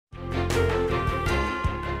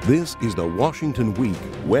This is the Washington Week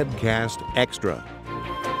Webcast Extra.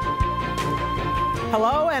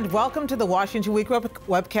 Hello and welcome to the Washington Week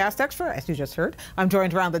Webcast Extra, as you just heard. I'm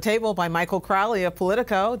joined around the table by Michael Crowley of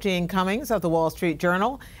Politico, Jeanne Cummings of the Wall Street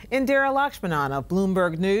Journal, Indira Lakshmanan of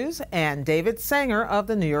Bloomberg News, and David Sanger of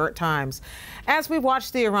the New York Times. As we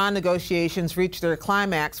watched the Iran negotiations reach their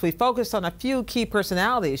climax, we focused on a few key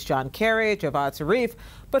personalities, Kerry, Javad Zarif,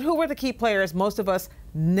 but who were the key players most of us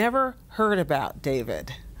never heard about,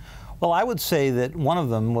 David? Well, I would say that one of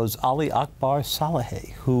them was Ali Akbar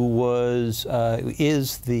Salehi, who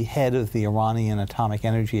is the head of the Iranian Atomic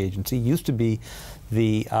Energy Agency, used to be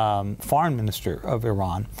the foreign minister of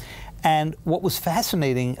Iran. And what was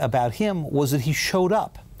fascinating about him was that he showed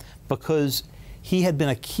up because he had been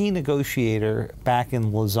a key negotiator back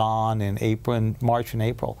in Lausanne in March and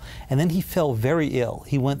April, and then he fell very ill.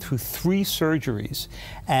 He went through 3 surgeries,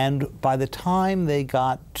 and by the time they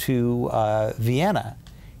got to Vienna,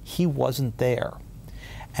 he wasn't there.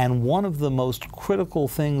 And one of the most critical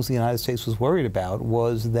things the United States was worried about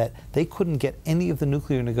was that they couldn't get any of the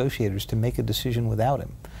nuclear negotiators to make a decision without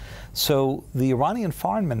him. So the Iranian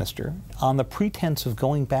foreign minister, on the pretense of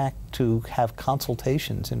going back to have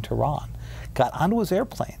consultations in Tehran, got onto his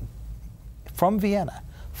airplane from Vienna,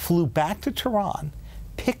 flew back to Tehran,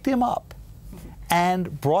 picked him up,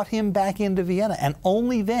 and brought him back into Vienna. And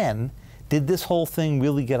only then did this whole thing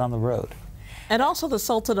really get on the road. And also the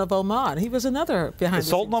Sultan of Oman. He was another behind the scenes. The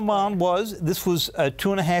Sultan of Oman this was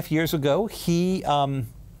 2.5 years ago. He, you know,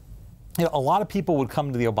 a lot of people would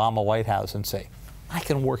come to the Obama White House and say, I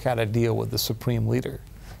can work out a deal with the supreme leader.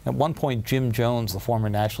 At one point, Jim Jones, the former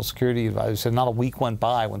national security advisor, said not a week went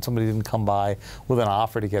by when somebody didn't come by with an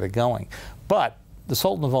offer to get it going. But the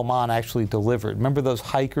Sultan of Oman actually delivered. Remember those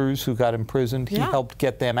hikers who got imprisoned? He helped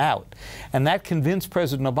get them out. And that convinced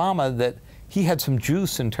President Obama that he had some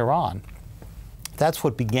juice in Tehran. That's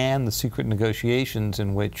what began the secret negotiations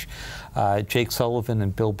in which Jake Sullivan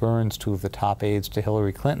and Bill Burns, 2 of the top aides to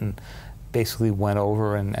Hillary Clinton, basically went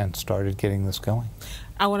over and started getting this going.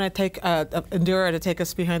 I want to take Indira to take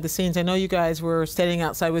us behind the scenes. I know you guys were standing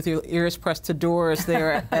outside with your ears pressed to doors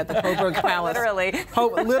there at the Coburg Palace.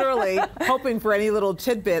 Literally hoping for any little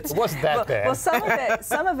tidbits. It wasn't that bad. Well,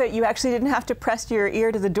 some of it you actually didn't have to press your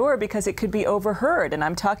ear to the door because it could be overheard. And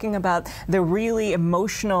I'm talking about the really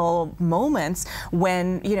emotional moments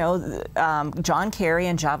when, you know, Kerry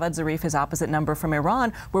and Javad Zarif, his opposite number from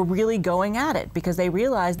Iran, were really going at it because they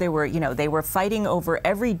realized they were fighting over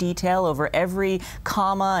every detail, over every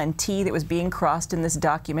comma and T that was being crossed in this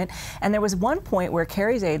document. And there was one point where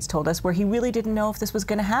Kerry's aides told us where he really didn't know if this was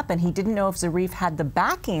going to happen. He didn't know if Zarif had the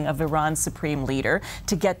backing of Iran's supreme leader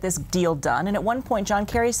to get this deal done. And at one point,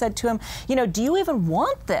 Kerry said to him, you know, do you even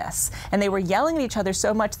want this? And they were yelling at each other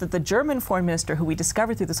so much that the German foreign minister, who we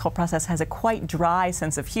discovered through this whole process has a quite dry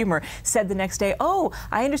sense of humor, said the next day, oh,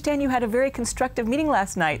 I understand you had a very constructive meeting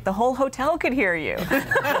last night. The whole hotel could hear you.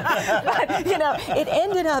 But, you know, it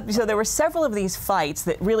ended up, so there were several of these fights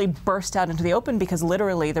that really burst out into the open because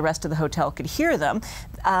literally the rest of the hotel could hear them.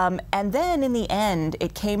 And then in the end,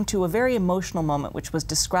 it came to a very emotional moment, which was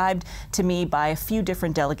described to me by a few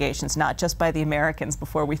different delegations, not just by the Americans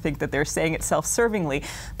before we think that they're saying it self-servingly,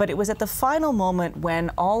 but it was at the final moment when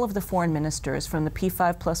all of the foreign ministers from the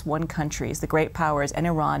P5+1 countries, the great powers, and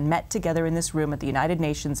Iran met together in this room at the United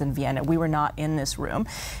Nations in Vienna. We were not in this room.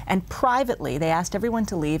 And privately, they asked everyone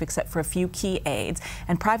to leave except for a few key aides.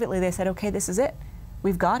 And privately, they said, okay, this is it.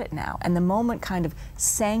 We've got it now. And the moment kind of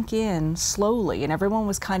sank in slowly, and everyone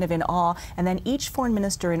was kind of in awe. And then each foreign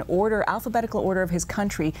minister, in order, alphabetical order of his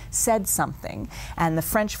country, said something. And the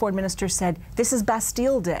French foreign minister said, this is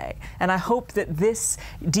Bastille Day. And I hope that this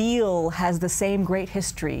deal has the same great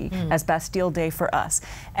history as Bastille Day for us.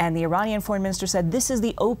 And the Iranian foreign minister said, this is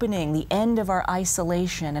the opening, the end of our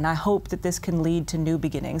isolation. And I hope that this can lead to new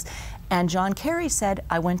beginnings. And Kerry said,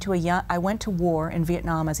 I went to war in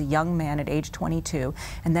Vietnam as a young man at age 22,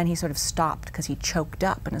 and then he sort of stopped because he choked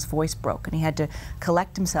up and his voice broke, and he had to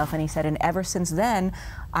collect himself, and he said, and ever since then,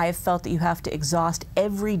 I have felt that you have to exhaust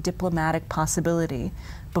every diplomatic possibility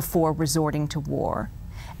before resorting to war.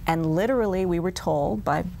 And literally, we were told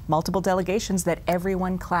by multiple delegations that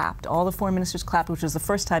everyone clapped. All the foreign ministers clapped, which was the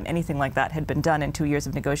first time anything like that had been done in 2 years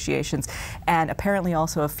of negotiations. And apparently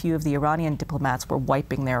also a few of the Iranian diplomats were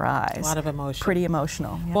wiping their eyes. A lot of emotion. Pretty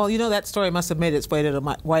emotional. Yeah. Well, you know, that story must have made its way to the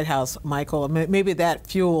White House, Michael. Maybe that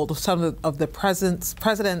fueled some of the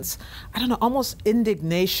president's, I don't know, almost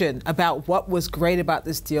indignation about what was great about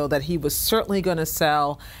this deal that he was certainly going to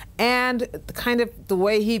sell, and kind of the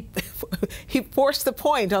way he forced the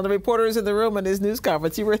point tell the reporters in the room in his news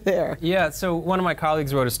conference. You were there. Yeah, so one of my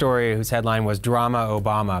colleagues wrote a story whose headline was Drama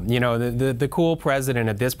Obama. You know, the cool president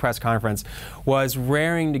at this press conference was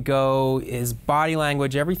raring to go. His body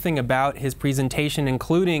language, everything about his presentation,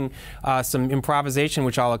 including some improvisation,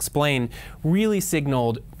 which I'll explain, really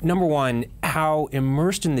signaled, number one, how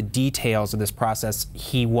immersed in the details of this process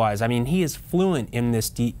he was. I mean, he is fluent in this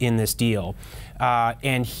deal.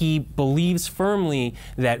 And he believes firmly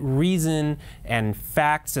that reason and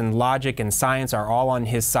facts and logic and science are all on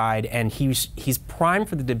his side, and he's primed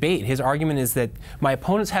for the debate. His argument is that my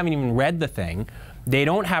opponents haven't even read the thing, they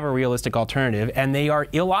don't have a realistic alternative, and they are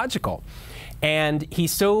illogical. And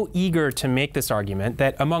he's so eager to make this argument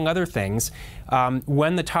that, among other things,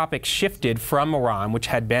 when the topic shifted from Iran, which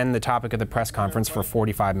had been the topic of the press conference for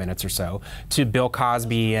 45 minutes or so, to Bill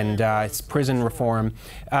Cosby and prison reform,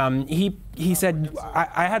 he said,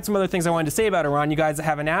 I had some other things I wanted to say about Iran. You guys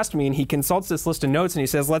haven't asked me. And he consults this list of notes and he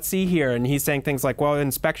says, let's see here. And he's saying things like, well,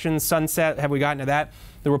 inspections, sunset, have we gotten to that?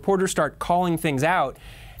 The reporters start calling things out.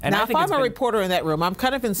 And now, if I'm a reporter in that room, I'm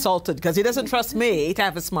kind of insulted because he doesn't trust me to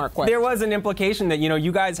have a smart question. There was an implication that, you know,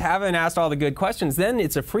 you guys haven't asked all the good questions. Then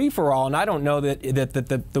it's a free-for-all, and I don't know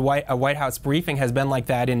that a White House briefing has been like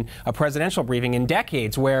that in a presidential briefing in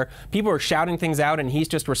decades, where people are shouting things out and he's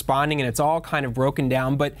just responding, and it's all kind of broken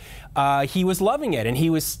down. But he was loving it, and he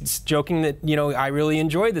was joking that, you know, I really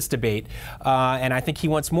enjoy this debate, and I think he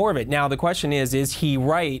wants more of it. Now, the question is he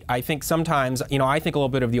right? I think sometimes, you know, I think a little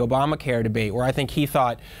bit of the Obamacare debate, where I think he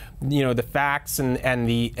thought, you know, the facts and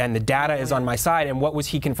the data is on my side, and what was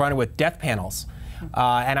he confronted with? Death panels.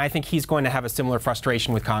 And I think he's going to have a similar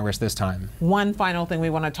frustration with Congress this time. One final thing we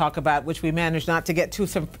want to talk about, which we managed not to get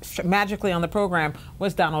to magically on the program,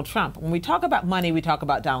 was Donald Trump. When we talk about money, we talk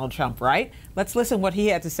about Donald Trump, right? Let's listen what he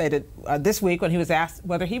had to say this week when he was asked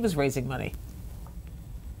whether he was raising money.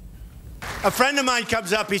 A friend of mine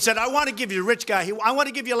comes up. He said, I want to give you, a rich guy, I want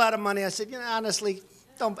to give you a lot of money. I said, you know, honestly,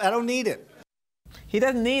 I don't need it. He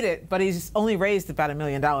doesn't need it, but he's only raised about $1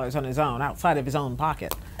 million on his own, outside of his own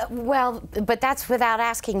pocket. Well, but that's without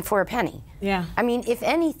asking for a penny. Yeah. I mean, if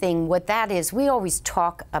anything, what that is, we always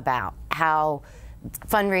talk about how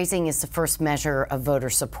fundraising is the first measure of voter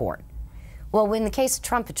support. Well, in the case of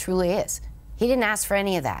Trump, it truly is. He didn't ask for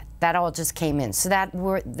any of that. That all just came in. So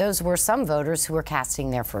those were some voters who were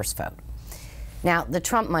casting their first vote. Now, the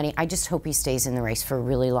Trump money, I just hope he stays in the race for a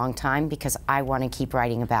really long time, because I want to keep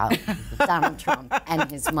writing about Donald Trump and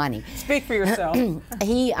his money. Speak for yourself.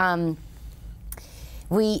 He has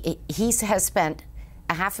spent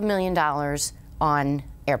 $500,000 on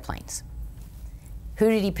airplanes. Who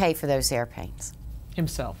did he pay for those airplanes?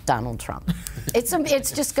 Himself. Donald Trump.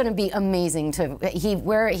 It's just going to be amazing to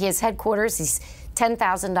where his headquarters. He's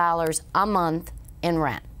 $10,000 a month in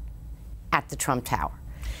rent at the Trump Tower.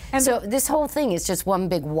 And so this whole thing is just one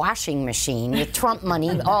big washing machine with Trump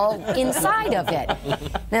money all inside of it.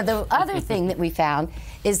 Now, the other thing that we found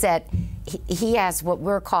is that he has what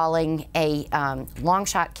we're calling a long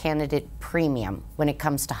shot candidate premium when it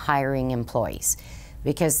comes to hiring employees.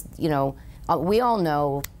 Because, you know, we all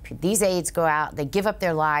know these aides go out, they give up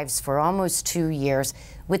their lives for almost 2 years,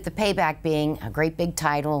 with the payback being a great big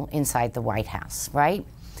title inside the White House, right?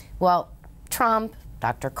 Well, Trump,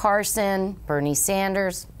 Dr. Carson, Bernie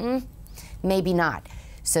Sanders, maybe not.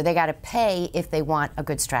 So they got to pay if they want a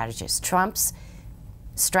good strategist. Trump's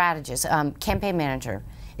strategist, campaign manager,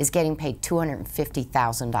 is getting paid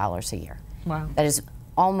 $250,000 a year. Wow. That is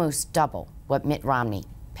almost double what Mitt Romney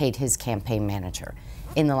paid his campaign manager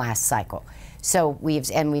in the last cycle. So we've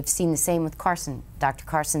seen the same with Carson. Dr.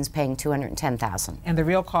 Carson's paying $210,000. And the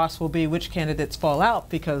real cost will be which candidates fall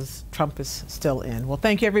out, because Trump is still in. Well,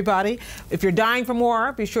 thank you, everybody. If you're dying for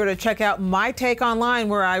more, be sure to check out My Take Online,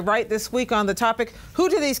 where I write this week on the topic, who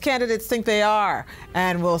do these candidates think they are?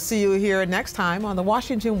 And we'll see you here next time on the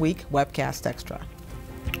Washington Week Webcast Extra.